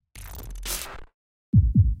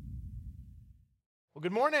Well,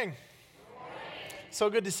 good morning. So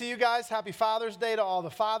good to see you guys. Happy Father's Day to all the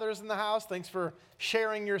fathers in the house. Thanks for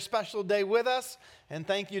sharing your special day with us. And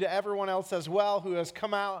thank you to everyone else as well who has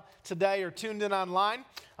come out today or tuned in online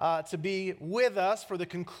to be with us for the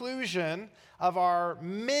conclusion of our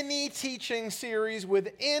mini teaching series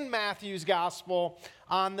within Matthew's Gospel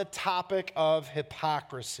on the topic of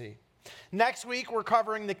hypocrisy. Next week, we're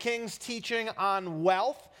covering the King's teaching on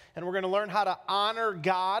wealth. And we're going to learn how to honor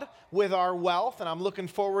God with our wealth. And I'm looking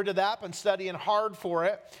forward to that. Been studying hard for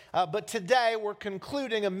it. But today we're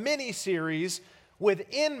concluding a mini-series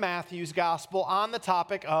within Matthew's Gospel on the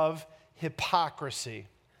topic of hypocrisy.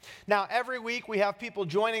 Now, every week we have people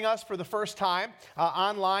joining us for the first time,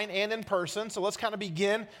 online and in person. So let's kind of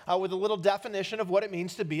begin with a little definition of what it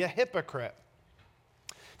means to be a hypocrite.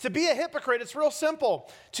 To be a hypocrite, it's real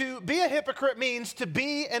simple. To be a hypocrite means to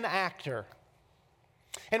be an actor.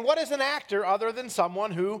 And what is an actor other than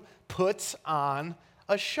someone who puts on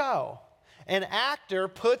a show? An actor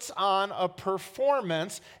puts on a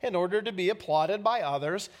performance in order to be applauded by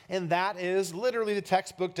others, and that is literally the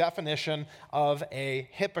textbook definition of a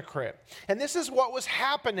hypocrite. And this is what was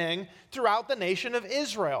happening throughout the nation of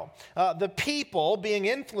Israel. The people, being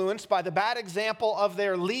influenced by the bad example of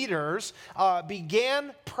their leaders,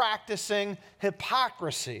 began practicing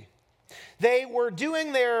hypocrisy. They were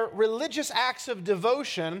doing their religious acts of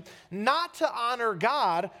devotion not to honor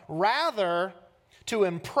God, rather to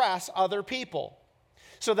impress other people,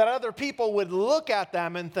 so that other people would look at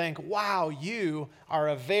them and think, wow, you are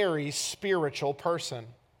a very spiritual person.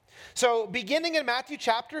 So beginning in Matthew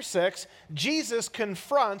chapter 6, Jesus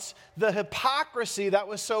confronts the hypocrisy that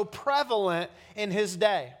was so prevalent in his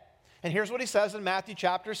day. And here's what he says in Matthew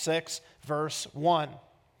chapter 6, verse 1.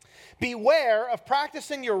 Beware of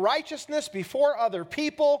practicing your righteousness before other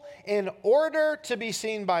people in order to be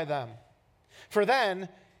seen by them. For then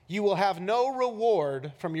you will have no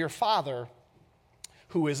reward from your Father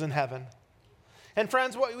who is in heaven. And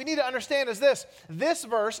friends, what we need to understand is this. This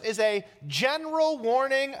verse is a general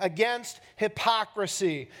warning against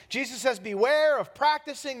hypocrisy. Jesus says, beware of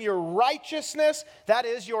practicing your righteousness, that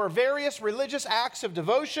is, your various religious acts of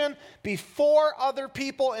devotion, before other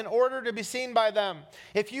people in order to be seen by them.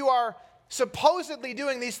 If you are supposedly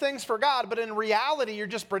doing these things for God, but in reality you're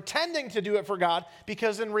just pretending to do it for God,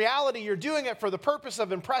 because in reality you're doing it for the purpose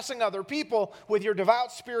of impressing other people with your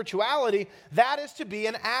devout spirituality, that is to be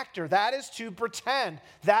an actor. That is to pretend.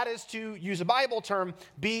 That is, to use a Bible term,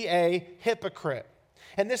 be a hypocrite.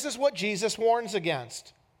 And this is what Jesus warns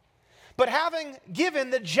against. But having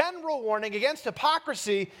given the general warning against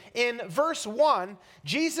hypocrisy in verse 1,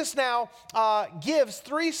 Jesus now gives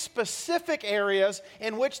three specific areas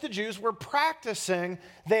in which the Jews were practicing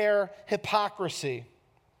their hypocrisy.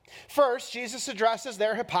 First, Jesus addresses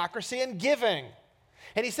their hypocrisy in giving.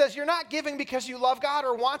 And he says, you're not giving because you love God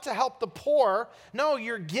or want to help the poor. No,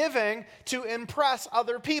 you're giving to impress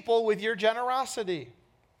other people with your generosity.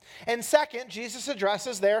 And second, Jesus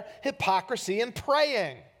addresses their hypocrisy in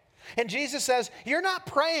praying. And Jesus says, you're not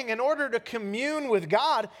praying in order to commune with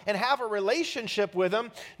God and have a relationship with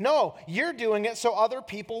Him. No, you're doing it so other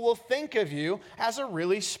people will think of you as a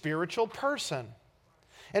really spiritual person.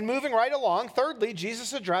 And moving right along, thirdly,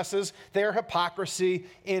 Jesus addresses their hypocrisy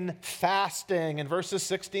in fasting in verses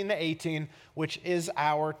 16 to 18, which is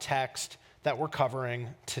our text that we're covering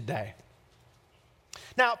today.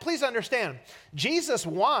 Now, please understand, Jesus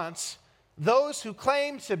wants those who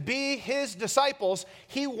claim to be His disciples,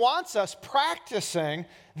 He wants us practicing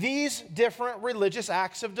these different religious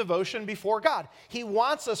acts of devotion before God. He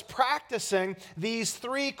wants us practicing these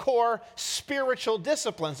three core spiritual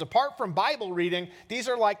disciplines. Apart from Bible reading, these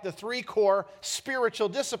are like the three core spiritual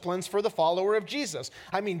disciplines for the follower of Jesus.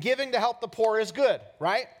 I mean, giving to help the poor is good,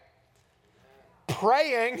 right?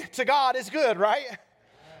 Praying to God is good, right?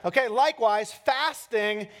 Okay, likewise,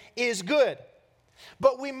 fasting is good.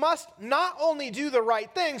 But we must not only do the right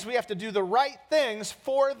things, we have to do the right things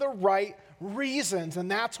for the right reasons. And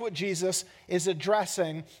that's what Jesus is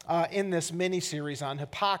addressing in this mini-series on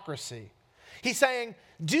hypocrisy. He's saying,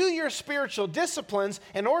 do your spiritual disciplines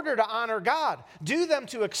in order to honor God. Do them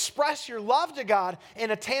to express your love to God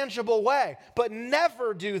in a tangible way, but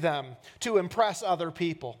never do them to impress other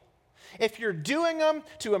people. If you're doing them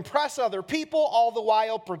to impress other people, all the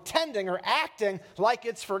while pretending or acting like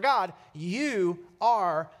it's for God, you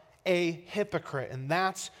are a hypocrite. And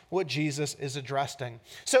that's what Jesus is addressing.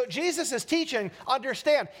 So Jesus' teaching,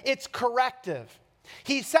 understand, it's corrective.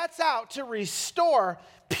 He sets out to restore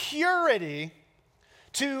purity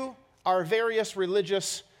to our various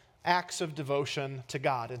religious acts of devotion to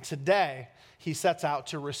God. And today, he sets out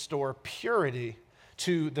to restore purity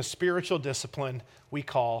to the spiritual discipline we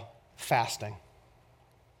call fasting.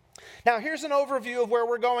 Now, here's an overview of where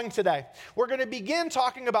we're going today. We're going to begin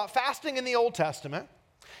talking about fasting in the Old Testament,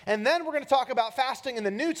 and then we're going to talk about fasting in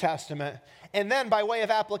the New Testament, and then by way of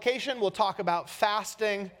application, we'll talk about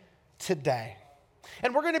fasting today.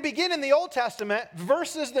 And we're going to begin in the Old Testament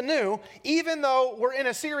versus the New, even though we're in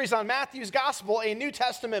a series on Matthew's Gospel, a New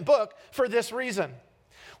Testament book, for this reason.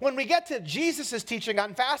 When we get to Jesus' teaching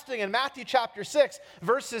on fasting in Matthew chapter 6,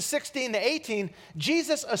 verses 16 to 18,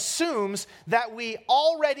 Jesus assumes that we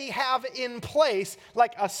already have in place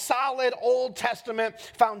like a solid Old Testament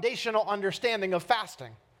foundational understanding of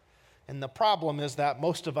fasting. And the problem is that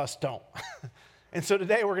most of us don't. And so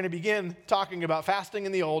today we're going to begin talking about fasting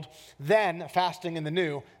in the Old, then fasting in the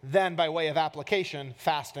New, then by way of application,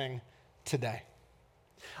 fasting today.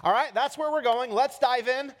 All right, that's where we're going. Let's dive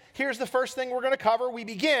in. Here's the first thing we're going to cover. We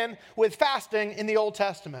begin with fasting in the Old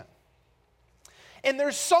Testament. And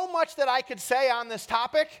there's so much that I could say on this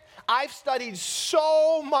topic. I've studied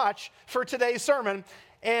so much for today's sermon,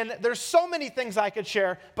 and there's so many things I could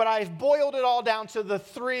share, but I've boiled it all down to the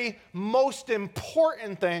three most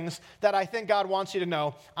important things that I think God wants you to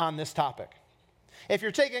know on this topic. If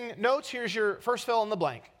you're taking notes, here's your first fill in the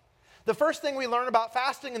blank. The first thing we learn about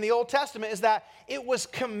fasting in the Old Testament is that it was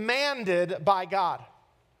commanded by God.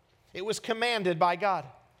 It was commanded by God.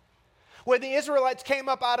 When the Israelites came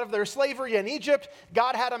up out of their slavery in Egypt,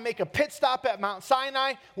 God had them make a pit stop at Mount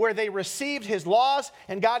Sinai where they received his laws,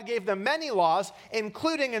 and God gave them many laws,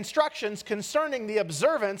 including instructions concerning the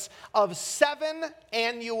observance of 7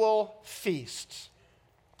 annual feasts.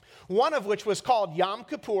 One of which was called Yom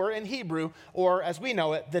Kippur in Hebrew, or as we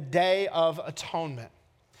know it, the Day of Atonement.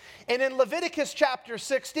 And in Leviticus chapter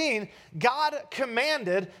 16, God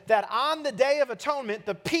commanded that on the Day of Atonement,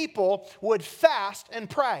 the people would fast and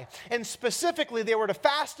pray. And specifically, they were to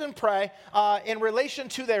fast and pray in relation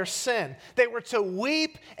to their sin. They were to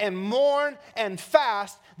weep and mourn and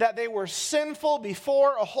fast that they were sinful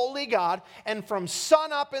before a holy God. And from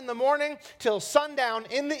sun up in the morning till sundown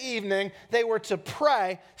in the evening, they were to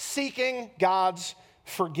pray seeking God's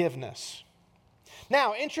forgiveness.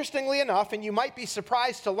 Now, interestingly enough, and you might be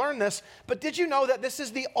surprised to learn this, but did you know that this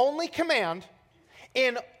is the only command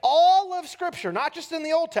in all of Scripture, not just in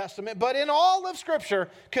the Old Testament, but in all of Scripture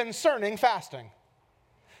concerning fasting?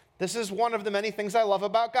 This is one of the many things I love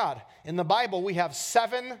about God. In the Bible, we have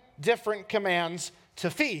 7 different commands to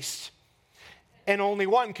feast and only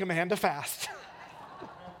one command to fast.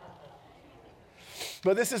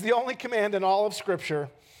 But this is the only command in all of Scripture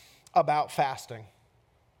about fasting.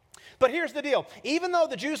 But here's the deal. Even though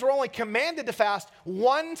the Jews were only commanded to fast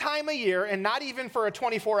one time a year, and not even for a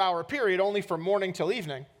 24-hour period, only from morning till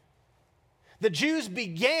evening, the Jews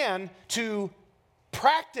began to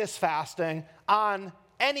practice fasting on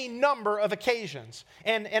any number of occasions.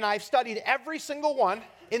 And I've studied every single one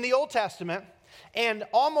in the Old Testament, and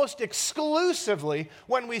almost exclusively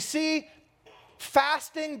when we see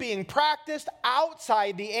fasting being practiced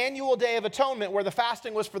outside the annual Day of Atonement, where the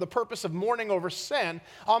fasting was for the purpose of mourning over sin,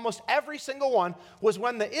 almost every single one was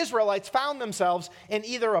when the Israelites found themselves in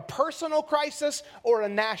either a personal crisis or a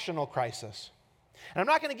national crisis. And I'm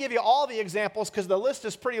not going to give you all the examples because the list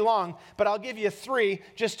is pretty long, but I'll give you 3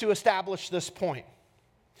 just to establish this point.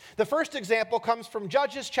 The first example comes from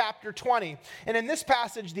Judges chapter 20. And in this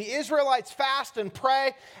passage, the Israelites fast and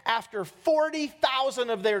pray after 40,000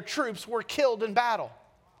 of their troops were killed in battle.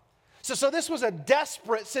 So this was a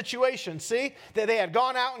desperate situation, see? They had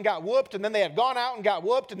gone out and got whooped, and then they had gone out and got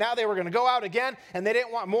whooped, and now they were going to go out again, and they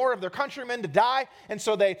didn't want more of their countrymen to die, and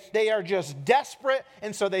so they are just desperate,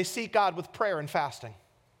 and so they seek God with prayer and fasting.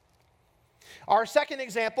 Our second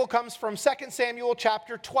example comes from 2 Samuel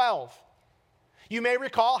chapter 12. You may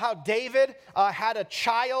recall how David had a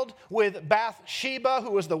child with Bathsheba,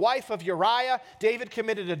 who was the wife of Uriah. David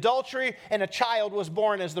committed adultery, and a child was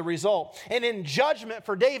born as the result. And in judgment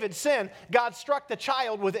for David's sin, God struck the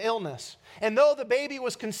child with illness. And though the baby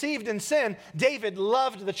was conceived in sin, David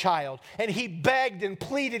loved the child, and he begged and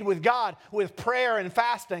pleaded with God with prayer and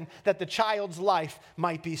fasting that the child's life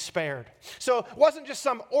might be spared. So it wasn't just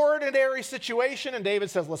some ordinary situation, and David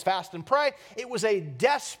says, let's fast and pray. It was a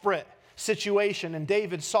desperate situation, and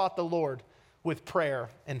David sought the Lord with prayer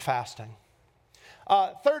and fasting.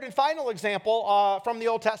 Third and final example from the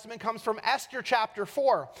Old Testament comes from Esther chapter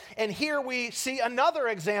 4. And here we see another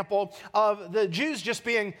example of the Jews just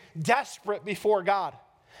being desperate before God.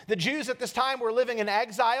 The Jews at this time were living in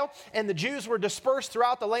exile, and the Jews were dispersed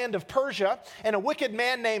throughout the land of Persia, and a wicked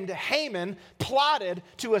man named Haman plotted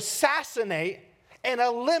to assassinate and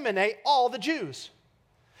eliminate all the Jews.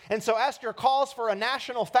 And so Esther calls for a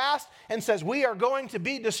national fast and says, we are going to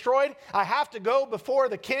be destroyed. I have to go before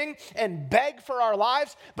the king and beg for our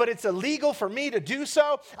lives, but it's illegal for me to do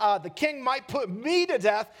so. The king might put me to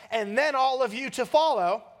death and then all of you to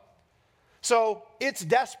follow. So it's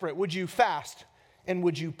desperate. Would you fast and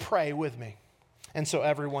would you pray with me? And so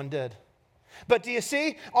everyone did. But do you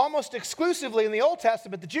see, almost exclusively in the Old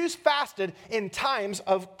Testament, the Jews fasted in times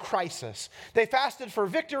of crisis. They fasted for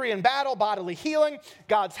victory in battle, bodily healing,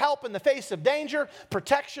 God's help in the face of danger,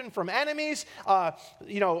 protection from enemies,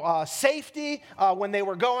 safety when they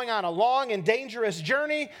were going on a long and dangerous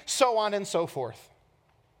journey, so on and so forth.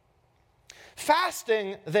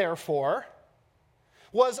 Fasting, therefore,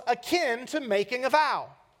 was akin to making a vow.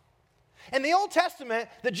 In the Old Testament,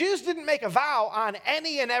 the Jews didn't make a vow on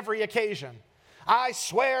any and every occasion. I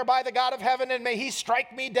swear by the God of heaven, and may he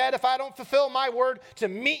strike me dead if I don't fulfill my word to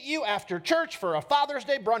meet you after church for a Father's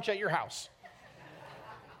Day brunch at your house.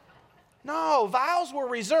 No, vows were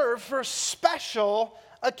reserved for special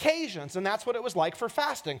occasions, and that's what it was like for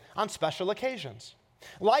fasting on special occasions.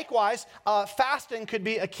 Likewise, fasting could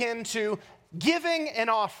be akin to giving an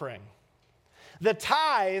offering. The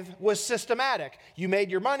tithe was systematic. You made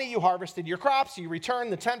your money, you harvested your crops, you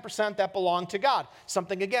returned the 10% that belonged to God.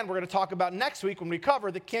 Something, again, we're going to talk about next week when we cover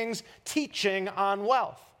the king's teaching on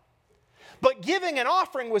wealth. But giving an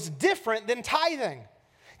offering was different than tithing.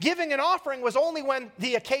 Giving an offering was only when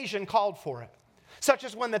the occasion called for it, such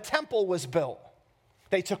as when the temple was built.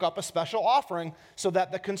 They took up a special offering so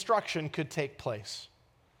that the construction could take place.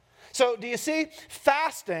 So do you see?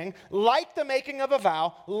 Fasting, like the making of a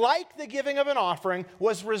vow, like the giving of an offering,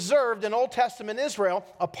 was reserved in Old Testament Israel,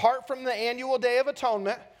 apart from the annual Day of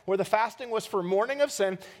Atonement, where the fasting was for mourning of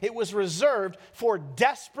sin. It was reserved for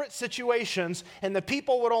desperate situations, and the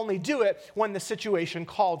people would only do it when the situation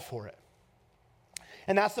called for it.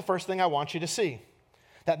 And that's the first thing I want you to see,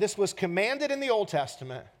 that this was commanded in the Old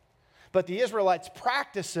Testament, but the Israelites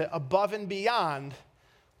practiced it above and beyond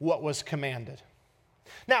what was commanded.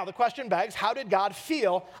 Now, the question begs, how did God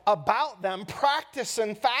feel about them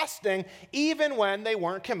practicing fasting even when they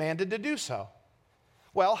weren't commanded to do so?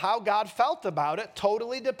 Well, how God felt about it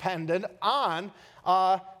totally depended on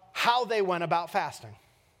how they went about fasting.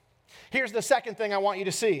 Here's the second thing I want you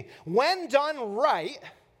to see. When done right,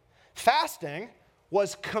 fasting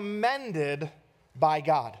was commended by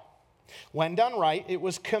God. When done right, it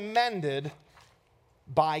was commended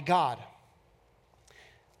by God.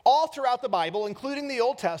 All throughout the Bible, including the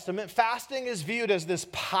Old Testament, fasting is viewed as this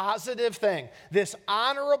positive thing, this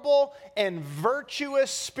honorable and virtuous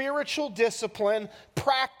spiritual discipline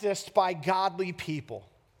practiced by godly people.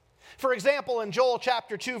 For example, in Joel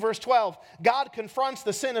chapter 2, verse 12, God confronts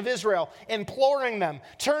the sin of Israel, imploring them,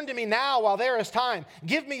 "Turn to me now while there is time.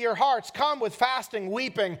 Give me your hearts. Come with fasting,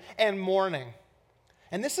 weeping, and mourning."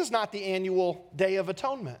 And this is not the annual Day of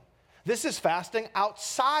Atonement. This is fasting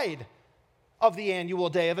outside of the annual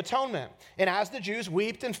Day of Atonement. And as the Jews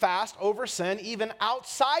wept and fast over sin, even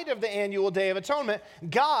outside of the annual Day of Atonement,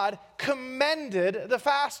 God commended the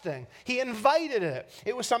fasting. He invited it.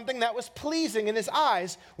 It was something that was pleasing in his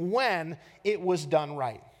eyes when it was done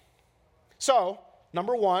right. So,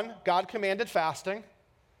 number one, God commanded fasting.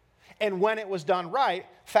 And when it was done right,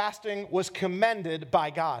 fasting was commended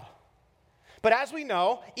by God. But as we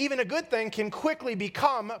know, even a good thing can quickly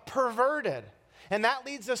become perverted. And that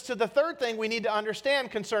leads us to the third thing we need to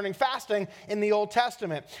understand concerning fasting in the Old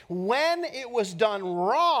Testament. When it was done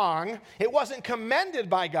wrong, it wasn't commended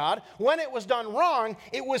by God. When it was done wrong,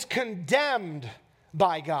 it was condemned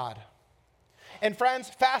by God. And friends,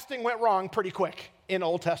 fasting went wrong pretty quick in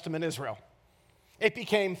Old Testament Israel. It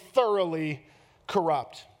became thoroughly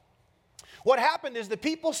corrupt. What happened is the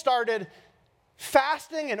people started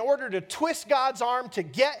fasting in order to twist God's arm to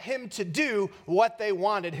get him to do what they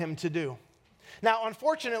wanted him to do. Now,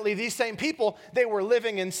 unfortunately, these same people, they were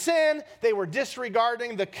living in sin. They were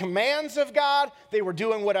disregarding the commands of God. They were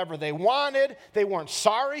doing whatever they wanted. They weren't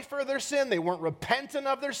sorry for their sin. They weren't repentant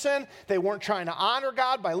of their sin. They weren't trying to honor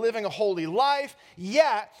God by living a holy life.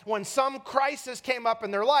 Yet, when some crisis came up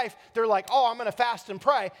in their life, they're like, "Oh, I'm going to fast and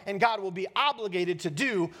pray, and God will be obligated to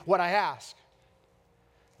do what I ask."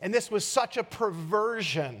 And this was such a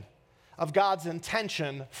perversion of God's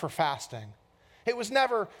intention for fasting. It was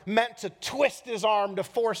never meant to twist his arm to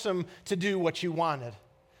force him to do what you wanted,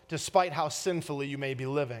 despite how sinfully you may be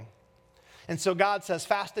living. And so God says,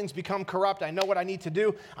 fasting's become corrupt. I know what I need to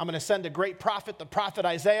do. I'm going to send a great prophet, the prophet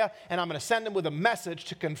Isaiah, and I'm going to send him with a message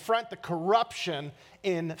to confront the corruption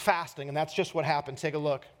in fasting. And that's just what happened. Take a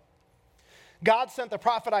look. God sent the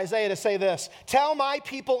prophet Isaiah to say this: "Tell my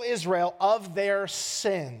people Israel of their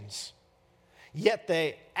sins, yet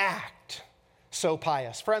they act so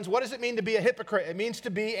pious. Friends, what does it mean to be a hypocrite? It means to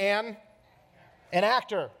be an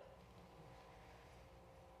actor.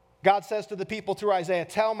 God says to the people through Isaiah,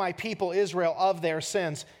 tell my people Israel of their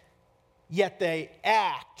sins, yet they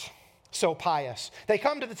act so pious. They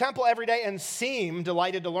come to the temple every day and seem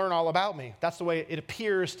delighted to learn all about me. That's the way it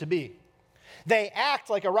appears to be. They act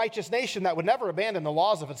like a righteous nation that would never abandon the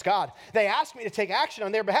laws of its God. They ask me to take action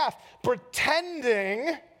on their behalf,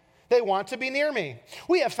 pretending they want to be near me.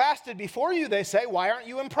 We have fasted before you, they say. Why aren't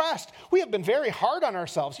you impressed? We have been very hard on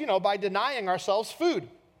ourselves, by denying ourselves food.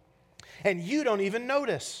 And you don't even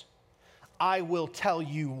notice. I will tell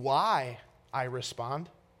you why, I respond.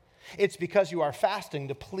 It's because you are fasting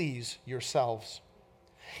to please yourselves.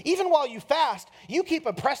 Even while you fast, you keep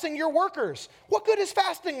oppressing your workers. What good is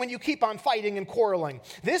fasting when you keep on fighting and quarreling?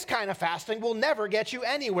 This kind of fasting will never get you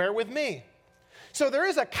anywhere with me. So there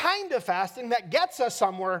is a kind of fasting that gets us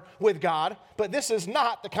somewhere with God, but this is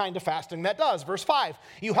not the kind of fasting that does. Verse 5,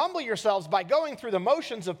 you humble yourselves by going through the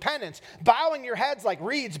motions of penance, bowing your heads like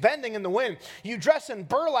reeds bending in the wind. You dress in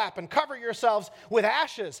burlap and cover yourselves with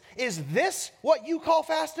ashes. Is this what you call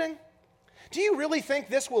fasting? Do you really think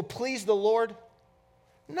this will please the Lord?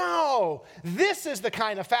 No, this is the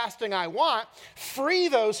kind of fasting I want. Free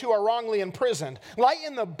those who are wrongly imprisoned.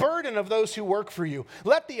 Lighten the burden of those who work for you.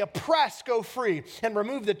 Let the oppressed go free and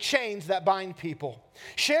remove the chains that bind people.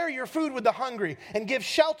 Share your food with the hungry and give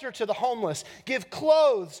shelter to the homeless. Give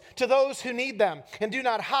clothes to those who need them and do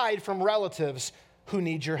not hide from relatives who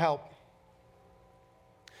need your help.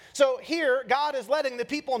 So here, God is letting the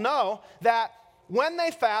people know that when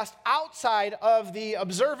they fast outside of the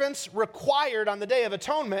observance required on the Day of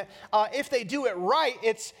Atonement, if they do it right,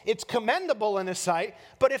 it's commendable in His sight.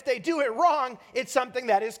 But if they do it wrong, it's something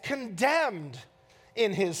that is condemned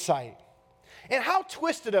in His sight. And how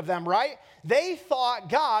twisted of them, right? They thought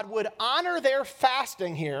God would honor their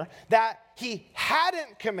fasting here that He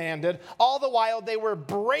hadn't commanded, all the while they were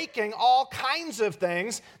breaking all kinds of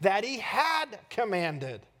things that He had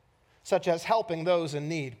commanded, such as helping those in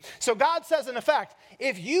need. So God says, in effect,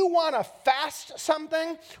 if you want to fast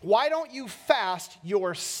something, why don't you fast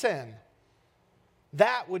your sin?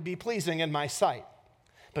 That would be pleasing in my sight.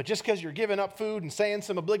 But just because you're giving up food and saying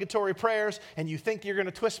some obligatory prayers and you think you're going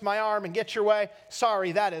to twist my arm and get your way,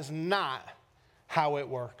 sorry, that is not how it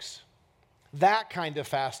works. That kind of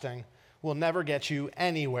fasting will never get you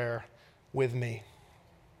anywhere with me.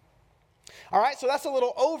 All right, so that's a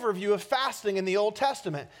little overview of fasting in the Old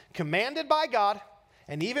Testament. Commanded by God,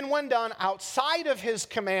 and even when done outside of His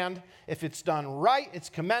command, if it's done right, it's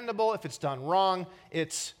commendable. If it's done wrong,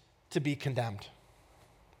 it's to be condemned.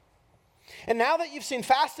 And now that you've seen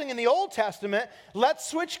fasting in the Old Testament, let's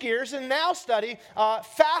switch gears and now study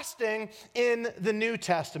fasting in the New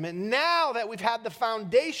Testament. Now that we've had the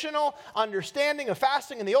foundational understanding of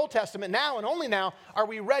fasting in the Old Testament, now and only now are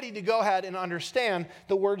we ready to go ahead and understand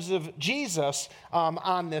the words of Jesus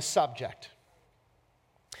on this subject.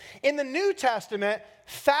 In the New Testament,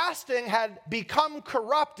 fasting had become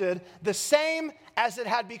corrupted the same as it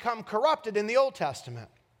had become corrupted in the Old Testament.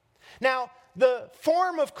 Now, the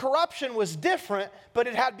form of corruption was different, but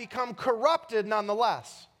it had become corrupted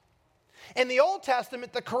nonetheless. In the Old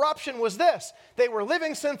Testament, the corruption was this. They were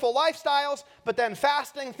living sinful lifestyles, but then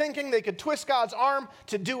fasting, thinking they could twist God's arm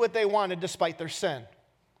to do what they wanted despite their sin.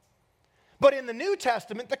 But in the New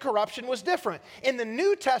Testament, the corruption was different. In the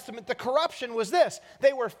New Testament, the corruption was this.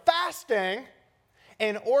 They were fasting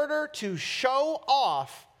in order to show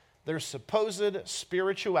off their supposed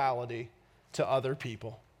spirituality to other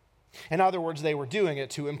people. In other words, they were doing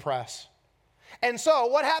it to impress. And so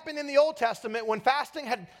what happened in the Old Testament when fasting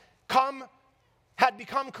had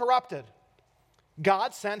become corrupted?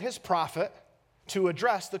 God sent His prophet to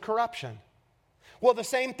address the corruption. Well, the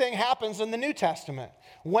same thing happens in the New Testament.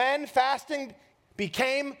 When fasting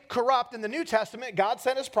became corrupt in the New Testament, God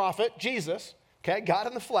sent His prophet, Jesus, God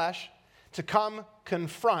in the flesh, to come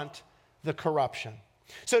confront the corruption.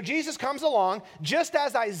 So Jesus comes along, just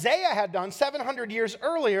as Isaiah had done 700 years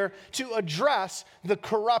earlier, to address the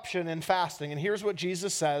corruption in fasting. And here's what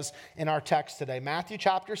Jesus says in our text today, Matthew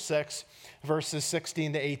chapter 6, verses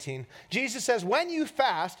 16 to 18. Jesus says, when you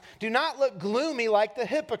fast, do not look gloomy like the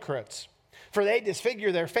hypocrites, for they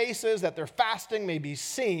disfigure their faces that their fasting may be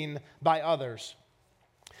seen by others.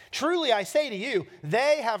 Truly, I say to you,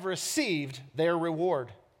 they have received their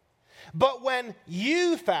reward. But when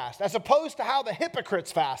you fast, as opposed to how the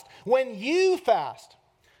hypocrites fast, when you fast,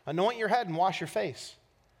 anoint your head and wash your face,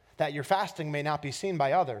 that your fasting may not be seen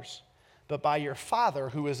by others, but by your Father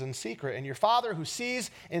who is in secret. And your Father who sees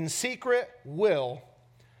in secret will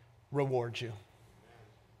reward you.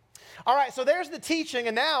 All right, so there's the teaching,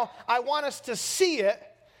 and now I want us to see it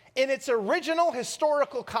in its original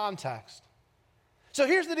historical context. So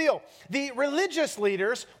here's the deal. The religious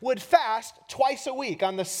leaders would fast twice a week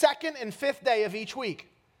on the second and fifth day of each week.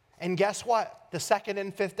 And guess what? The second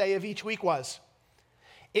and fifth day of each week was?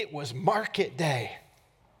 It was market day.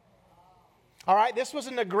 All right, this was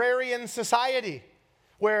an agrarian society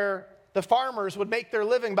where the farmers would make their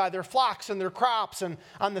living by their flocks and their crops. And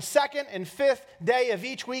on the second and fifth day of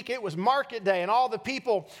each week, it was market day. And all the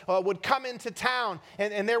people would come into town.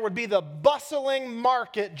 And there would be the bustling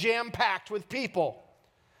market jam-packed with people.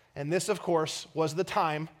 And this, of course, was the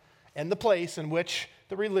time and the place in which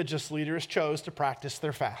the religious leaders chose to practice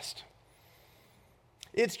their fast.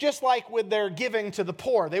 It's just like with their giving to the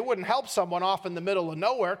poor. They wouldn't help someone off in the middle of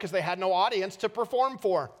nowhere because they had no audience to perform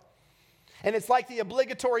for. And it's like the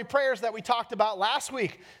obligatory prayers that we talked about last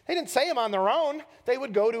week. They didn't say them on their own. They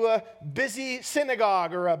would go to a busy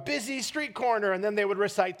synagogue or a busy street corner, and then they would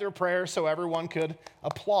recite their prayers so everyone could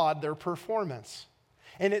applaud their performance.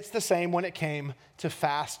 And it's the same when it came to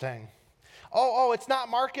fasting. Oh, it's not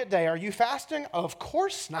market day. Are you fasting? Of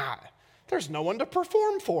course not. There's no one to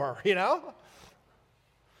perform for, you know?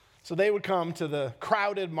 So they would come to the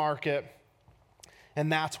crowded market,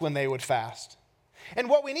 and that's when they would fast. And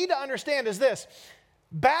what we need to understand is this.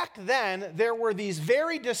 Back then, there were these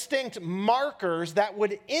very distinct markers that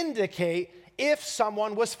would indicate if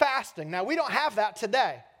someone was fasting. Now, we don't have that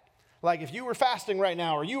today. Like if you were fasting right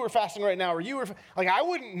now, or you were fasting right now, or you were, like I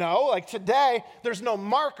wouldn't know. Like today, there's no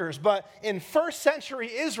markers. But in first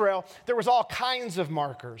century Israel, there was all kinds of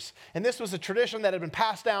markers. And this was a tradition that had been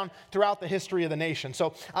passed down throughout the history of the nation.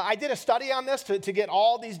 So I did a study on this to get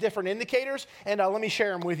all these different indicators, and let me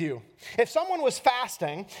share them with you. If someone was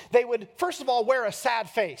fasting, they would, first of all, wear a sad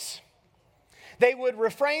face. They would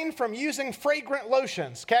refrain from using fragrant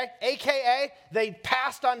lotions, okay? AKA, they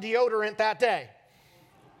passed on deodorant that day.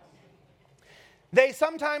 They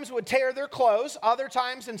sometimes would tear their clothes. Other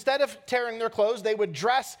times, instead of tearing their clothes, they would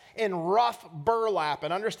dress in rough burlap.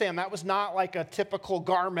 And understand, that was not like a typical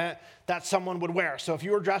garment that someone would wear. So if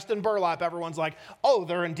you were dressed in burlap, everyone's like, oh,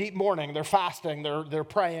 they're in deep mourning, they're fasting, they're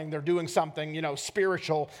praying, they're doing something,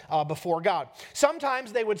 spiritual before God.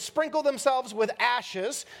 Sometimes they would sprinkle themselves with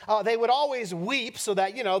ashes. They would always weep so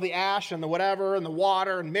that, the ash and the whatever and the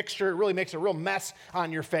water and mixture, it really makes a real mess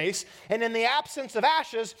on your face. And in the absence of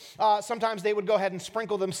ashes, sometimes they would go ahead and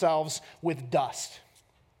sprinkle themselves with dust.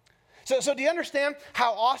 So do you understand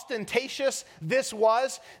how ostentatious this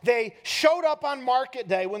was? They showed up on market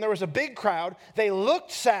day when there was a big crowd. They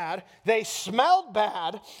looked sad. They smelled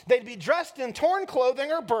bad. They'd be dressed in torn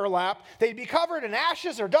clothing or burlap. They'd be covered in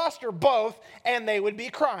ashes or dust or both, and they would be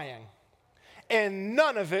crying. And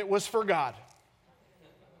none of it was for God.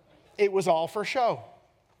 It was all for show.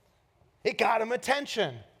 It got them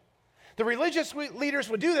attention. The religious leaders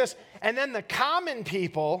would do this, and then the common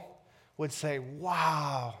people would say,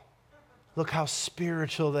 wow, look how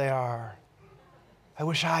spiritual they are. I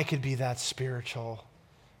wish I could be that spiritual.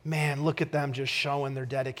 Man, look at them just showing their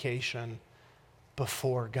dedication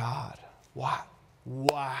before God. Wow.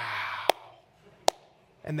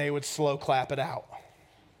 And they would slow clap it out.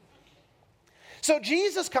 So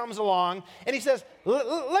Jesus comes along and he says,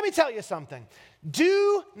 let me tell you something.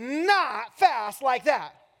 Do not fast like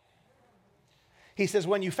that. He says,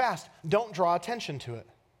 when you fast, don't draw attention to it.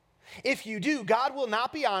 If you do, God will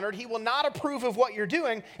not be honored. He will not approve of what you're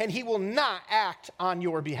doing, and he will not act on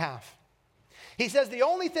your behalf. He says the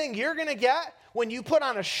only thing you're going to get when you put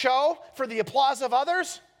on a show for the applause of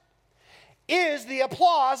others is the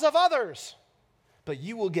applause of others. But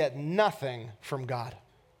you will get nothing from God.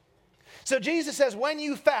 So Jesus says, when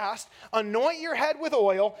you fast, anoint your head with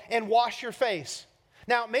oil and wash your face.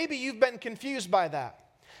 Now, maybe you've been confused by that.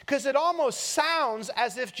 Because it almost sounds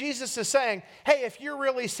as if Jesus is saying, hey, if you're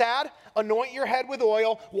really sad, anoint your head with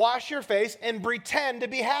oil, wash your face, and pretend to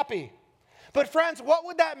be happy. But friends, what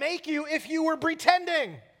would that make you if you were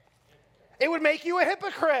pretending? It would make you a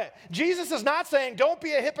hypocrite. Jesus is not saying, don't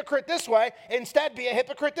be a hypocrite this way, instead be a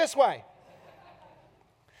hypocrite this way.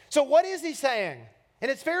 So what is he saying? And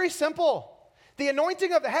it's very simple. The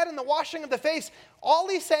anointing of the head and the washing of the face, all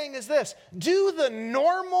he's saying is this: do the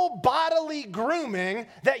normal bodily grooming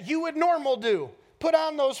that you would normal do. Put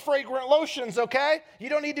on those fragrant lotions, okay? You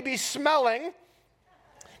don't need to be smelling.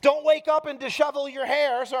 Don't wake up and dishevel your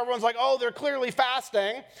hair so everyone's like, oh, they're clearly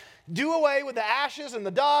fasting. Do away with the ashes and the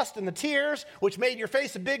dust and the tears, which made your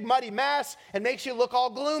face a big muddy mess and makes you look all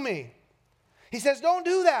gloomy. He says, don't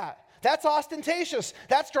do that. That's ostentatious.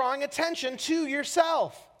 That's drawing attention to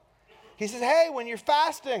yourself. He says, hey, when you're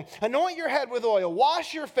fasting, anoint your head with oil,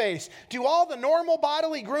 wash your face, do all the normal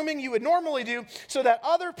bodily grooming you would normally do so that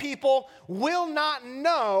other people will not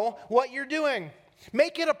know what you're doing.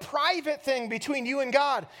 Make it a private thing between you and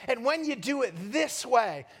God. And when you do it this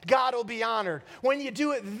way, God will be honored. When you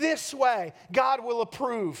do it this way, God will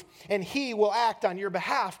approve. And he will act on your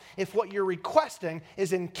behalf if what you're requesting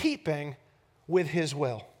is in keeping with his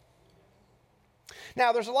will.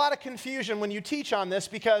 Now, there's a lot of confusion when you teach on this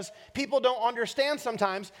because people don't understand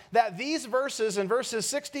sometimes that these verses in verses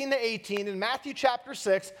 16 to 18 in Matthew chapter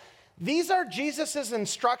 6, these are Jesus'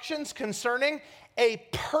 instructions concerning a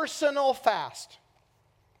personal fast.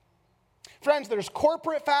 Friends, there's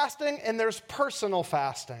corporate fasting and there's personal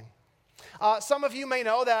fasting. Some of you may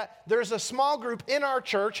know that there's a small group in our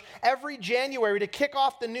church every January to kick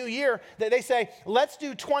off the new year that they say, let's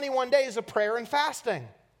do 21 days of prayer and fasting.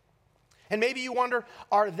 And maybe you wonder,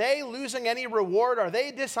 are they losing any reward? Are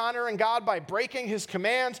they dishonoring God by breaking his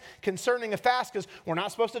commands concerning a fast? Because we're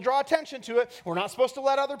not supposed to draw attention to it. We're not supposed to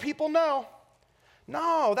let other people know.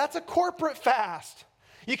 No, that's a corporate fast.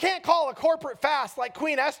 You can't call a corporate fast like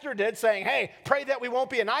Queen Esther did, saying, hey, pray that we won't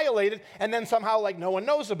be annihilated, and then somehow like no one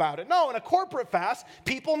knows about it. No, in a corporate fast,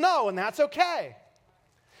 people know, and that's okay.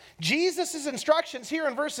 Jesus' instructions here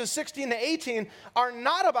in verses 16 to 18 are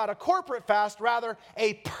not about a corporate fast, rather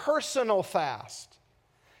a personal fast.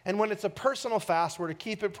 And when it's a personal fast, we're to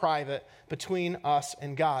keep it private between us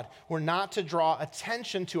and God. We're not to draw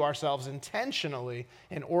attention to ourselves intentionally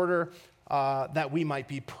in order that we might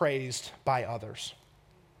be praised by others.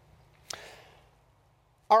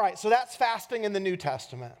 All right, so that's fasting in the New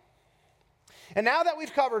Testament. And now that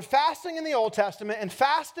we've covered fasting in the Old Testament and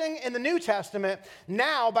fasting in the New Testament,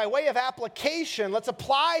 now by way of application, let's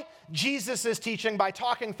apply Jesus' teaching by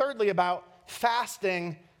talking thirdly about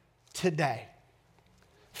fasting today.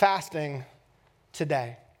 Fasting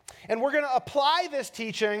today. And we're going to apply this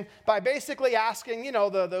teaching by basically asking,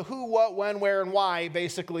 the who, what, when, where, and why,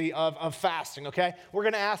 basically, of fasting, okay? We're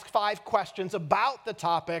going to ask 5 questions about the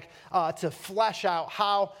topic to flesh out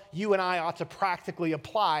how you and I ought to practically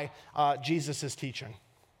apply Jesus' teaching.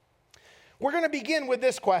 We're going to begin with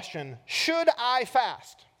this question: should I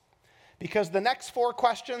fast? Because the next 4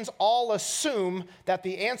 questions all assume that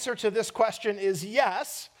the answer to this question is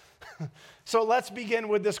yes. So let's begin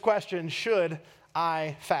with this question: should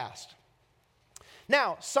I fast?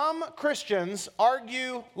 Now, some Christians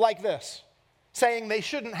argue like this, saying they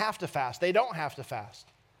shouldn't have to fast. They don't have to fast.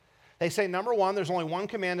 They say, number one, there's only one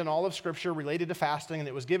command in all of Scripture related to fasting, and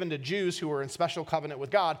it was given to Jews who were in special covenant with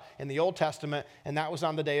God in the Old Testament, and that was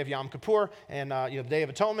on the day of Yom Kippur and the Day of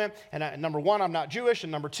Atonement. And number one, I'm not Jewish,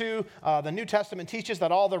 and number two, the New Testament teaches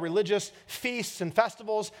that all the religious feasts and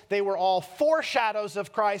festivals, they were all foreshadows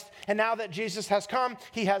of Christ, and now that Jesus has come,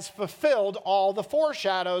 he has fulfilled all the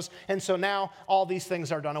foreshadows, and so now all these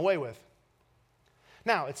things are done away with.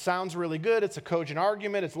 Now, it sounds really good. It's a cogent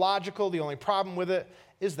argument. It's logical. The only problem with it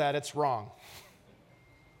is that it's wrong.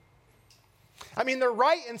 I mean, they're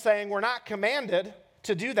right in saying we're not commanded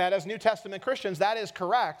to do that as New Testament Christians. That is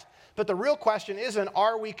correct. But the real question isn't,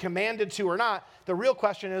 are we commanded to or not? The real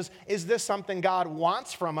question is this something God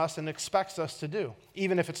wants from us and expects us to do,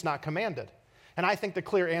 even if it's not commanded? And I think the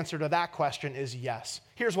clear answer to that question is yes.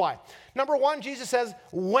 Here's why. Number one, Jesus says,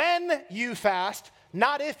 when you fast,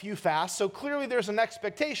 not if you fast. So clearly there's an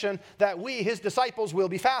expectation that we, his disciples, will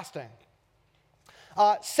be fasting.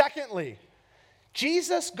 Secondly,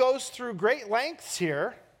 Jesus goes through great lengths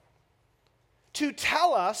here to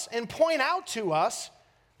tell us and point out to us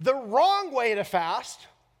the wrong way to fast.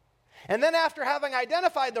 And then after having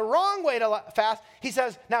identified the wrong way to fast, he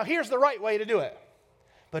says, now here's the right way to do it.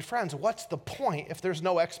 But friends, what's the point if there's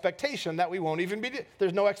no expectation that we won't even be,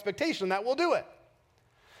 there's no expectation that we'll do it?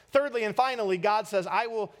 Thirdly and finally,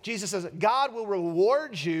 Jesus says, God will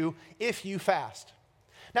reward you if you fast.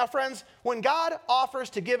 Now, friends, when God offers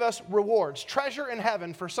to give us rewards, treasure in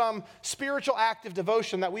heaven for some spiritual act of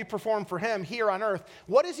devotion that we perform for him here on earth,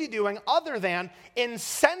 what is he doing other than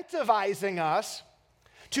incentivizing us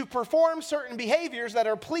to perform certain behaviors that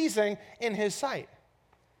are pleasing in his sight?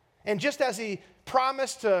 And just as he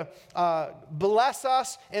promised to bless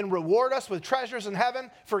us and reward us with treasures in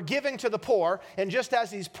heaven for giving to the poor, and just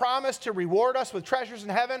as he's promised to reward us with treasures in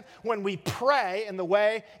heaven when we pray in the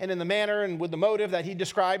way and in the manner and with the motive that he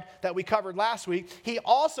described that we covered last week, he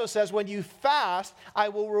also says, when you fast, I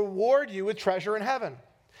will reward you with treasure in heaven.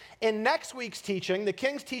 In next week's teaching, the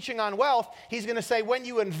King's teaching on wealth, he's going to say, when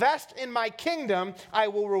you invest in my kingdom, I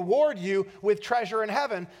will reward you with treasure in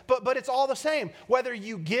heaven. But it's all the same. Whether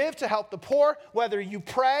you give to help the poor, whether you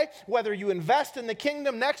pray, whether you invest in the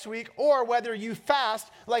kingdom next week, or whether you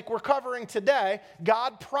fast like we're covering today,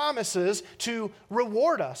 God promises to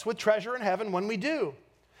reward us with treasure in heaven when we do.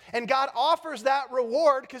 And God offers that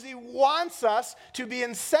reward because he wants us to be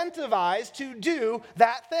incentivized to do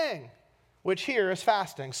that thing. which here is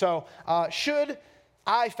fasting. So should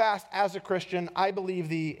I fast as a Christian? I believe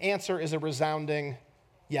the answer is a resounding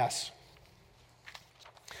yes.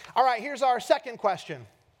 All right, here's our second question.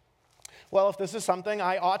 Well, if this is something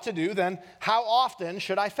I ought to do, then how often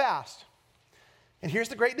should I fast? And here's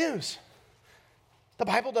the great news. The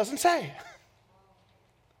Bible doesn't say.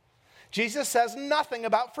 Jesus says nothing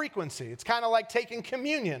about frequency. It's kind of like taking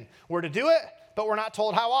communion. We're to do it, but we're not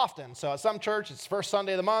told how often. So at some church, it's first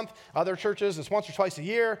Sunday of the month. Other churches, it's once or twice a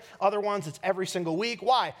year. Other ones, it's every single week.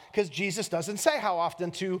 Why? Because Jesus doesn't say how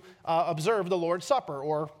often to observe the Lord's Supper,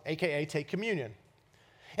 or AKA take communion.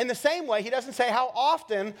 In the same way, he doesn't say how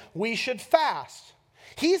often we should fast.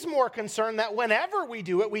 He's more concerned that whenever we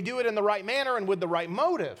do it in the right manner and with the right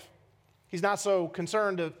motive. He's not so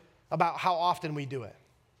concerned about how often we do it.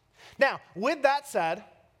 Now, with that said,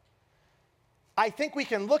 I think we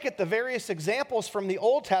can look at the various examples from the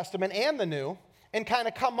Old Testament and the New and kind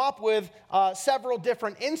of come up with several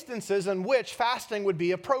different instances in which fasting would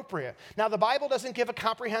be appropriate. Now, the Bible doesn't give a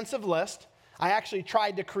comprehensive list. I actually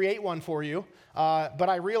tried to create one for you, but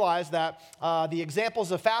I realized that the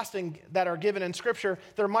examples of fasting that are given in Scripture,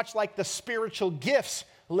 they're much like the spiritual gifts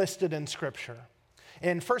listed in Scripture.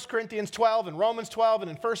 In 1 Corinthians 12 and Romans 12 and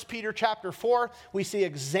in 1 Peter chapter 4, we see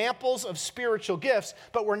examples of spiritual gifts,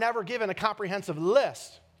 but we're never given a comprehensive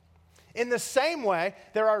list. In the same way,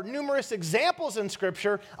 there are numerous examples in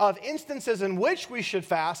Scripture of instances in which we should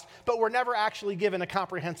fast, but we're never actually given a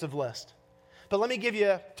comprehensive list. But let me give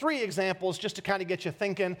you 3 examples just to kind of get you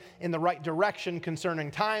thinking in the right direction concerning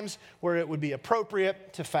times where it would be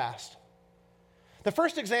appropriate to fast. The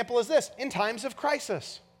first example is this: in times of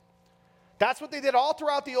crisis. That's what they did all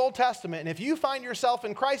throughout the Old Testament. And if you find yourself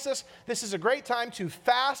in crisis, this is a great time to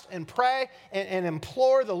fast and pray and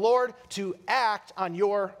implore the Lord to act on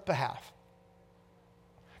your behalf.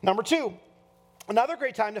 Number 2, another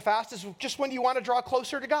great time to fast is just when you want to draw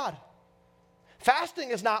closer to God. Fasting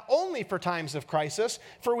is not only for times of crisis,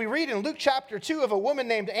 for we read in Luke chapter 2 of a woman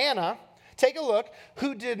named Anna, take a look,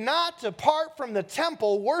 who did not depart from the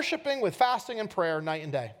temple worshiping with fasting and prayer night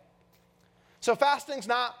and day. So fasting's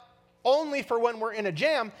not only for when we're in a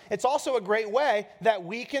jam, it's also a great way that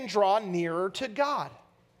we can draw nearer to God.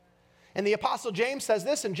 And the Apostle James says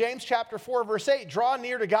this in James chapter 4, verse 8, draw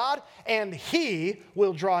near to God, and he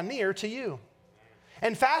will draw near to you.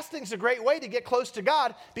 And fasting's a great way to get close to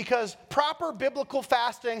God because proper biblical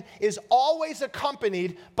fasting is always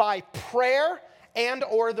accompanied by prayer and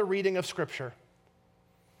or the reading of Scripture.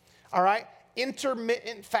 All right?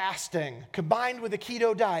 Intermittent fasting combined with a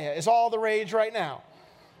keto diet is all the rage right now.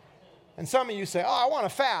 And some of you say, oh, I want to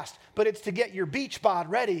fast, but it's to get your beach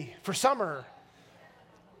bod ready for summer.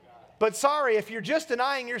 But sorry, if you're just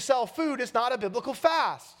denying yourself food, it's not a biblical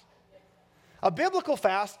fast. A biblical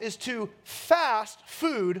fast is to fast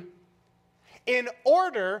food in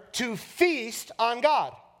order to feast on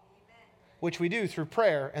God, which we do through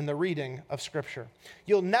prayer and the reading of Scripture.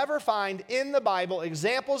 You'll never find in the Bible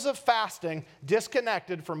examples of fasting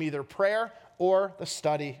disconnected from either prayer or the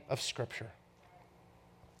study of Scripture.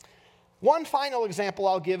 One final example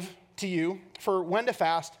I'll give to you for when to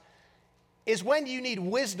fast is when you need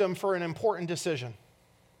wisdom for an important decision.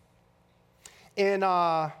 In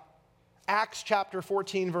Acts chapter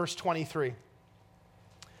 14, verse 23,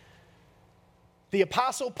 the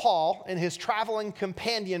Apostle Paul and his traveling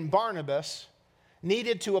companion Barnabas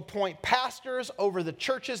needed to appoint pastors over the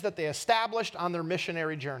churches that they established on their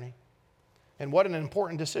missionary journey. And what an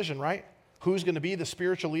important decision, right? Who's going to be the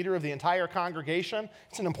spiritual leader of the entire congregation?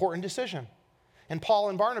 It's an important decision. And Paul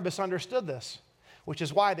and Barnabas understood this, which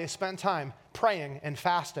is why they spent time praying and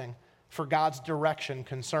fasting for God's direction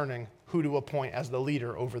concerning who to appoint as the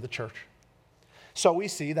leader over the church. So we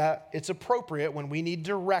see that it's appropriate when we need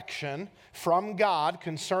direction from God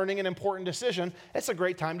concerning an important decision, it's a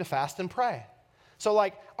great time to fast and pray.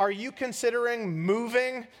 So are you considering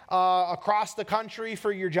moving across the country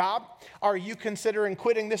for your job? Are you considering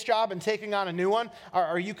quitting this job and taking on a new one?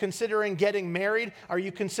 Are you considering getting married? Are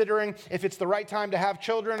you considering if it's the right time to have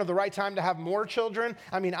children or the right time to have more children?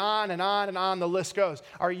 I mean, on and on and on the list goes.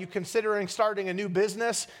 Are you considering starting a new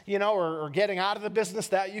business, or getting out of the business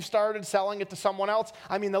that you've started, selling it to someone else?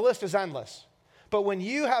 I mean, the list is endless. But when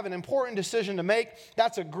you have an important decision to make,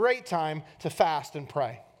 that's a great time to fast and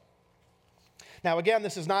pray. Now, again,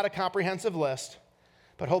 this is not a comprehensive list,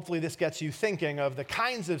 but hopefully this gets you thinking of the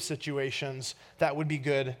kinds of situations that would be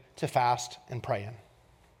good to fast and pray in.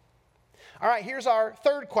 All right, here's our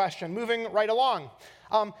third question, moving right along.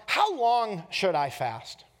 How long should I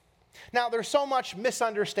fast? Now, there's so much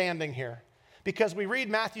misunderstanding here because we read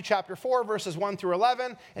Matthew chapter 4, verses 1 through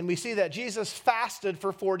 11, and we see that Jesus fasted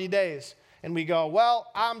for 40 days. and we go,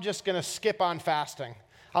 well, I'm just going to skip on fasting.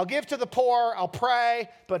 I'll give to the poor, I'll pray,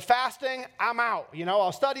 but fasting, I'm out.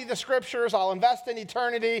 I'll study the scriptures, I'll invest in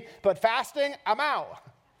eternity, but fasting, I'm out.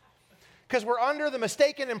 Because we're under the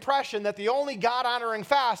mistaken impression that the only God-honoring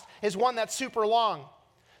fast is one that's super long.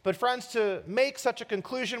 But friends, to make such a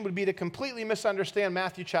conclusion would be to completely misunderstand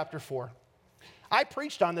Matthew chapter 4. I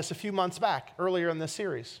preached on this a few months back, earlier in this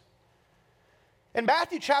series. In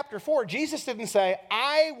Matthew chapter 4, Jesus didn't say,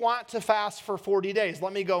 I want to fast for 40 days.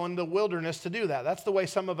 Let me go in the wilderness to do that. That's the way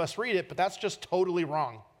some of us read it, but that's just totally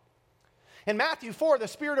wrong. In Matthew 4, the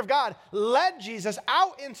Spirit of God led Jesus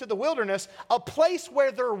out into the wilderness, a place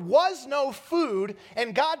where there was no food,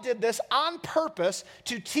 and God did this on purpose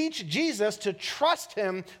to teach Jesus to trust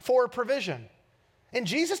him for provision. And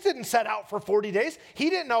Jesus didn't set out for 40 days. He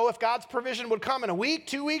didn't know if God's provision would come in a week,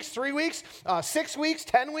 2 weeks, 3 weeks, 6 weeks,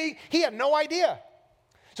 10 weeks. He had no idea.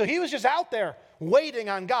 So he was just out there waiting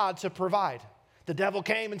on God to provide. The devil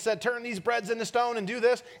came and said, turn these breads into stone and do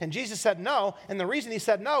this. And Jesus said no. And the reason he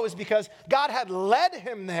said no is because God had led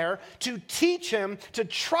him there to teach him to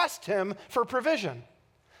trust him for provision.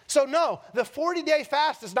 So no, the 40-day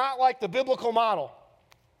fast is not like the biblical model.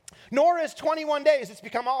 Nor is 21 days. It's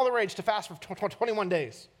become all the rage to fast for 21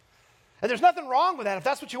 days. And there's nothing wrong with that if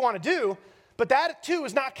that's what you want to do, but that too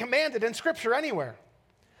is not commanded in Scripture anywhere.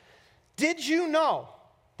 Did you know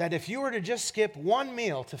that if you were to just skip one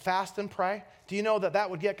meal to fast and pray, do you know that that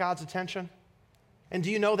would get God's attention? And do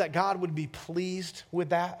you know that God would be pleased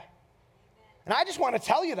with that? And I just want to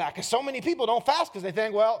tell you that because so many people don't fast because they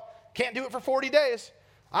think, well, can't do it for 40 days.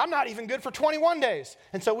 I'm not even good for 21 days.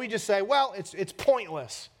 And so we just say, well, it's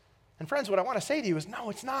pointless. And friends, what I want to say to you is, no,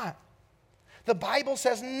 it's not. The Bible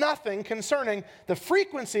says nothing concerning the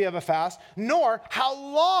frequency of a fast, nor how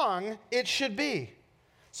long it should be.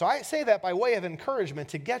 So I say that by way of encouragement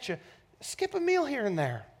to get you, skip a meal here and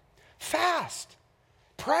there. Fast,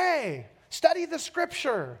 pray, study the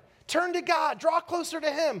scripture, turn to God, draw closer to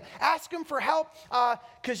him, ask him for help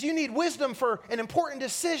because you need wisdom for an important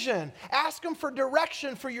decision. Ask him for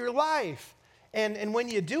direction for your life. And when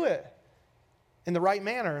you do it in the right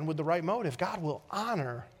manner and with the right motive, God will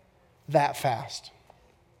honor that fast.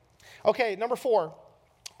 Okay, number 4.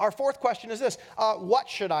 Our fourth question is this. What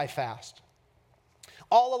should I fast?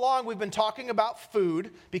 All along, we've been talking about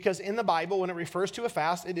food because in the Bible, when it refers to a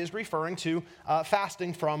fast, it is referring to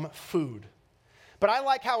fasting from food. But I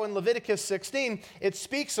like how in Leviticus 16, it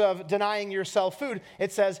speaks of denying yourself food.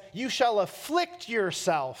 It says, you shall afflict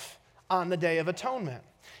yourself on the Day of Atonement.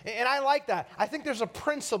 And I like that. I think there's a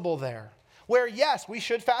principle there where, yes, we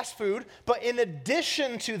should fast food, but in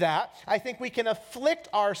addition to that, I think we can afflict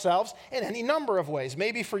ourselves in any number of ways.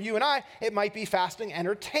 Maybe for you and I, it might be fasting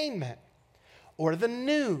entertainment, or the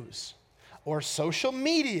news, or social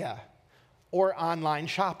media, or online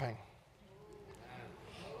shopping.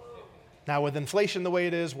 Now, with inflation the way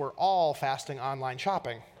it is, we're all fasting online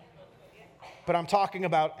shopping. But I'm talking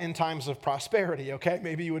about in times of prosperity, okay?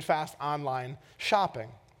 Maybe you would fast online shopping.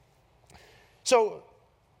 So,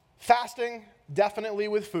 fasting, definitely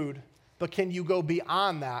with food, but can you go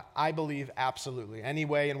beyond that? I believe absolutely. Any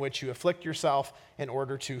way in which you afflict yourself in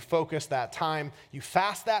order to focus that time, you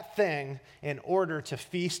fast that thing in order to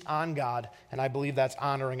feast on God, and I believe that's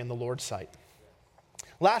honoring in the Lord's sight.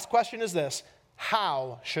 Last question is this: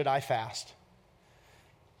 how should I fast?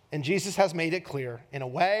 And Jesus has made it clear in a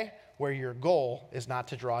way where your goal is not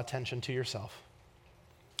to draw attention to yourself.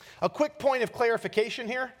 A quick point of clarification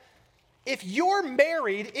here. If you're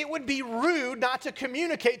married, it would be rude not to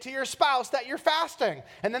communicate to your spouse that you're fasting.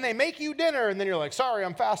 And then they make you dinner, and then you're like, sorry,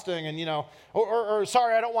 I'm fasting, and or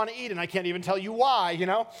sorry, I don't want to eat, and I can't even tell you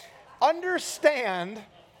why, Understand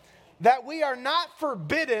that we are not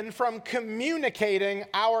forbidden from communicating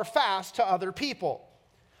our fast to other people.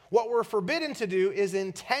 What we're forbidden to do is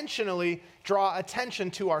intentionally draw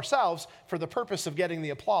attention to ourselves for the purpose of getting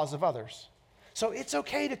the applause of others. So it's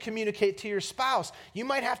okay to communicate to your spouse. You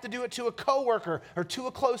might have to do it to a coworker or to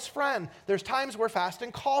a close friend. There's times where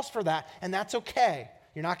fasting calls for that, and that's okay.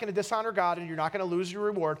 You're not going to dishonor God, and you're not going to lose your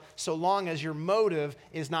reward so long as your motive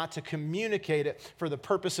is not to communicate it for the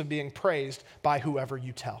purpose of being praised by whoever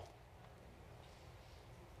you tell.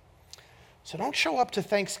 So don't show up to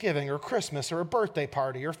Thanksgiving or Christmas or a birthday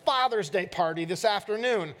party or Father's Day party this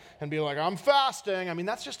afternoon and be like, I'm fasting. I mean,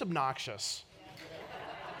 that's just obnoxious.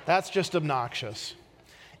 That's just obnoxious.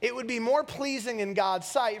 It would be more pleasing in God's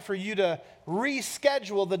sight for you to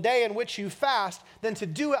reschedule the day in which you fast than to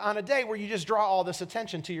do it on a day where you just draw all this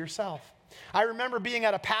attention to yourself. I remember being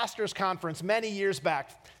at a pastor's conference many years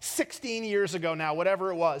back, 16 years ago now,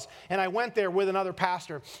 whatever it was. And I went there with another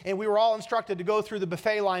pastor, and we were all instructed to go through the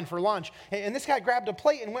buffet line for lunch. And this guy grabbed a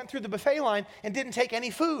plate and went through the buffet line and didn't take any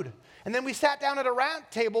food. And then we sat down at a round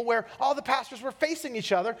table where all the pastors were facing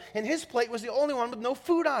each other, and his plate was the only one with no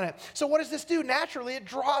food on it. So what does this do? Naturally, it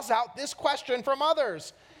draws out this question from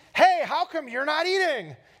others. Hey, how come you're not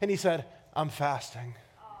eating? And he said, I'm fasting.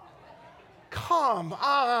 Come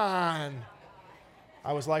on.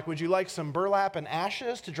 I was like, would you like some burlap and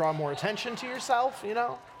ashes to draw more attention to yourself, you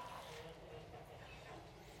know?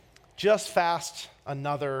 Just fast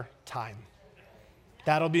another time.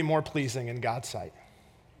 That'll be more pleasing in God's sight.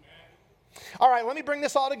 All right, let me bring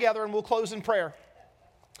this all together and we'll close in prayer.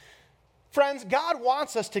 Friends, God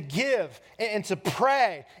wants us to give and to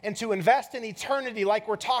pray and to invest in eternity like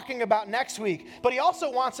we're talking about next week, but he also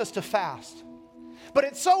wants us to fast. But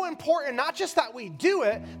it's so important not just that we do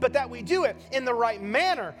it, but that we do it in the right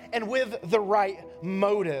manner and with the right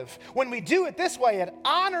motive. When we do it this way, it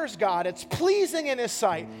honors God, it's pleasing in his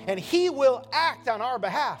sight, and he will act on our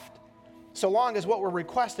behalf, so long as what we're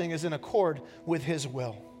requesting is in accord with his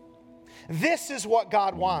will. This is what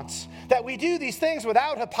God wants, that we do these things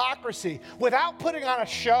without hypocrisy, without putting on a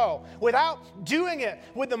show, without doing it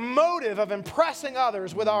with the motive of impressing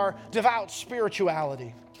others with our devout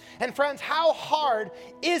spirituality. And friends, how hard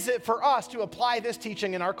is it for us to apply this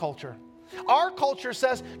teaching in our culture? Our culture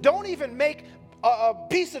says, don't even make a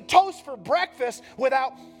piece of toast for breakfast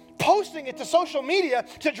without posting it to social media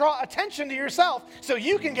to draw attention to yourself so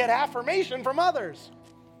you can get affirmation from others.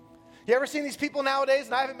 You ever seen these people nowadays?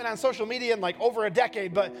 And I haven't been on social media in like over a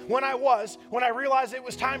decade, but when I realized it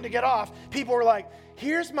was time to get off, people were like,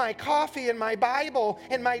 here's my coffee and my Bible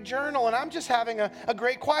and my journal, and I'm just having a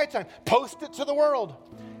great quiet time. Post it to the world.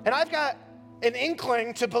 And I've got an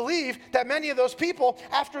inkling to believe that many of those people,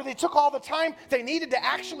 after they took all the time they needed to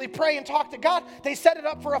actually pray and talk to God, they set it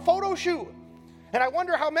up for a photo shoot. And I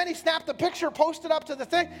wonder how many snapped the picture, posted up to the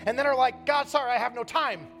thing, and then are like, God, sorry, I have no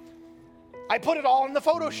time. I put it all in the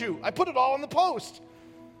photo shoot. I put it all in the post.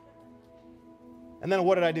 And then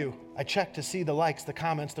what did I do? I checked to see the likes, the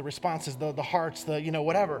comments, the responses, the hearts,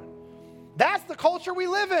 whatever. That's the culture we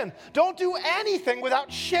live in. Don't do anything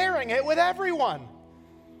without sharing it with everyone.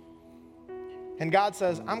 And God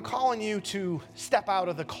says, I'm calling you to step out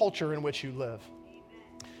of the culture in which you live.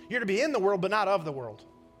 You're to be in the world, but not of the world.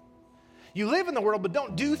 You live in the world, but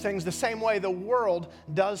don't do things the same way the world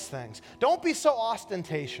does things. Don't be so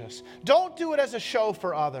ostentatious. Don't do it as a show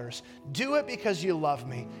for others. Do it because you love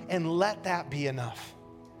me, and let that be enough.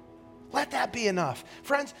 Let that be enough.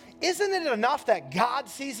 Friends, isn't it enough that God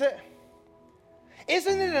sees it?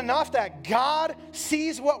 Isn't it enough that God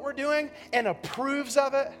sees what we're doing and approves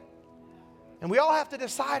of it? And we all have to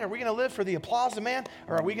decide, are we going to live for the applause of man,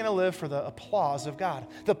 or are we going to live for the applause of God?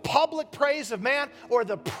 The public praise of man or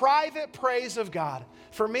the private praise of God?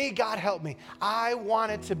 For me, God help me. I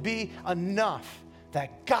want it to be enough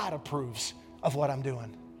that God approves of what I'm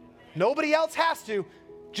doing. Nobody else has to,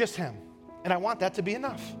 just him. And I want that to be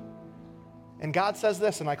enough. And God says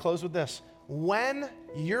this, and I close with this. When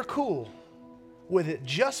you're cool with it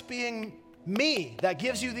just being me that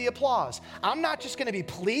gives you the applause, I'm not just going to be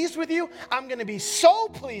pleased with you, I'm going to be so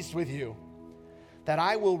pleased with you that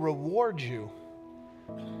I will reward you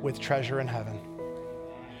with treasure in heaven.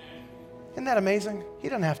 Isn't that amazing? He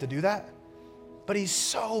doesn't have to do that, but he's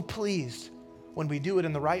so pleased when we do it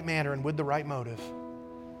in the right manner and with the right motive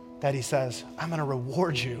that he says, I'm going to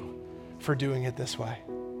reward you for doing it this way.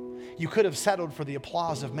 You could have settled for the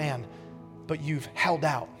applause of man, but you've held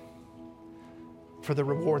out for the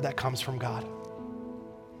reward that comes from God.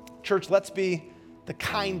 Church, let's be the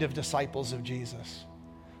kind of disciples of Jesus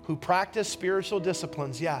who practice spiritual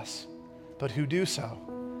disciplines, yes, but who do so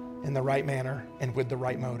in the right manner and with the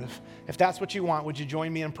right motive. If that's what you want, would you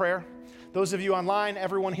join me in prayer? Those of you online,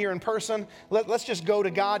 everyone here in person, let's just go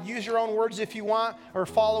to God. Use your own words if you want, or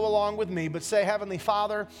follow along with me, but say, Heavenly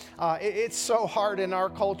Father, it's so hard in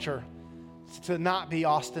our culture to not be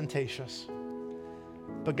ostentatious.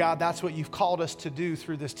 But God, that's what you've called us to do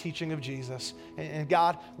through this teaching of Jesus. And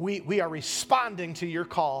God, we are responding to your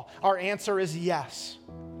call. Our answer is yes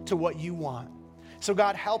to what you want. So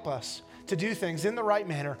God, help us to do things in the right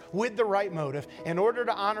manner, with the right motive, in order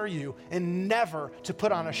to honor you and never to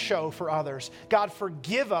put on a show for others. God,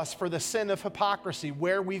 forgive us for the sin of hypocrisy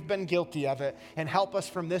where we've been guilty of it, and help us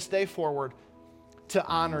from this day forward to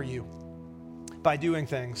honor you by doing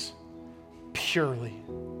things purely.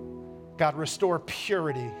 God, restore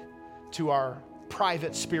purity to our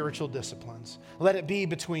private spiritual disciplines. Let it be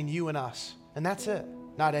between you and us, and that's it,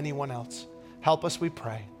 not anyone else. Help us, we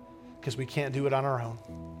pray, because we can't do it on our own.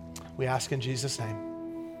 We ask in Jesus' name.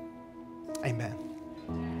 Amen.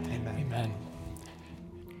 Amen. Amen.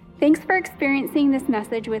 Thanks for experiencing this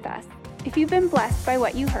message with us. If you've been blessed by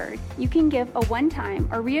what you heard, you can give a one-time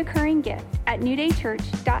or reoccurring gift at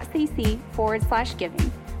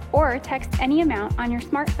newdaychurch.cc/giving or text any amount on your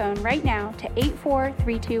smartphone right now to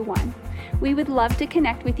 84321. We would love to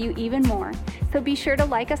connect with you even more, so be sure to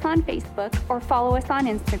like us on Facebook or follow us on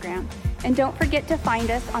Instagram. And don't forget to find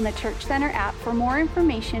us on the Church Center app for more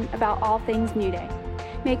information about all things New Day.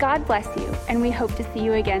 May God bless you, and we hope to see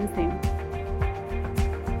you again soon.